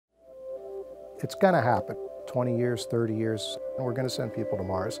It's going to happen. 20 years, 30 years, and we're going to send people to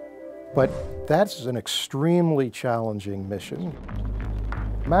Mars. But that's an extremely challenging mission.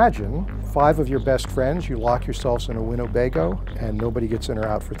 Imagine 5 of your best friends, you lock yourselves in a Winnebago, and nobody gets in or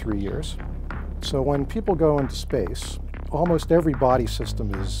out for 3 years. So when people go into space, almost every body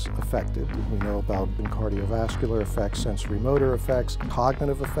system is affected. We know about cardiovascular effects, sensory motor effects,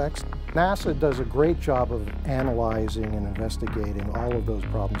 cognitive effects. NASA does a great job of analyzing and investigating all of those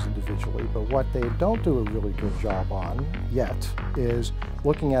problems individually, but what they don't do a really good job on yet is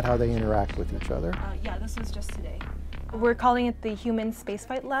looking at how they interact with each other. Yeah, this was just today. We're calling it the Human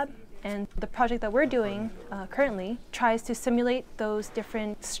Spaceflight Lab, and the project that we're doing currently tries to simulate those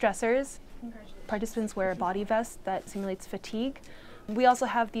different stressors. Participants wear a body vest that simulates fatigue. We also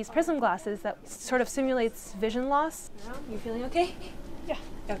have these prism glasses that sort of simulates vision loss. You feeling okay? Yeah.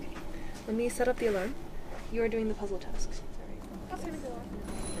 Okay. Let me set up the alarm. You are doing the puzzle tasks.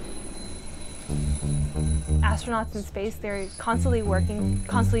 Astronauts in space, they're constantly working,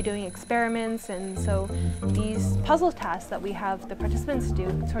 constantly doing experiments, and so these puzzle tasks that we have the participants do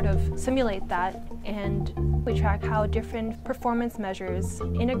sort of simulate that, and we track how different performance measures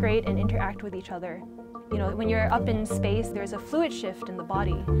integrate and interact with each other. You know, when you're up in space, there's a fluid shift in the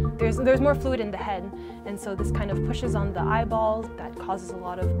body. There's more fluid in the head, and so this kind of pushes on the eyeballs. That causes a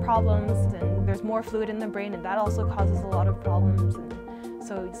lot of problems, and there's more fluid in the brain, and that also causes a lot of problems.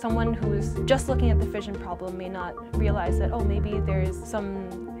 So someone who's just looking at the vision problem may not realize that, oh, maybe there's some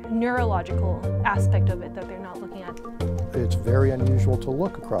neurological aspect of it that they're not looking at. It's very unusual to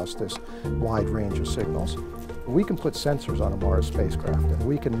look across this wide range of signals. We can put sensors on a Mars spacecraft, and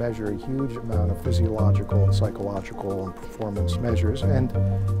we can measure a huge amount of physiological and psychological and performance measures, and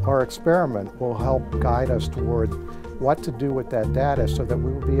our experiment will help guide us toward what to do with that data so that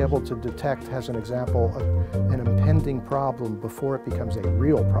we will be able to detect, as an example, an impending problem before it becomes a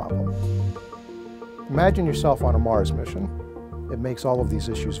real problem. Imagine yourself on a Mars mission. It makes all of these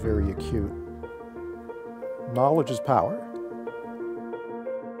issues very acute. Knowledge is power.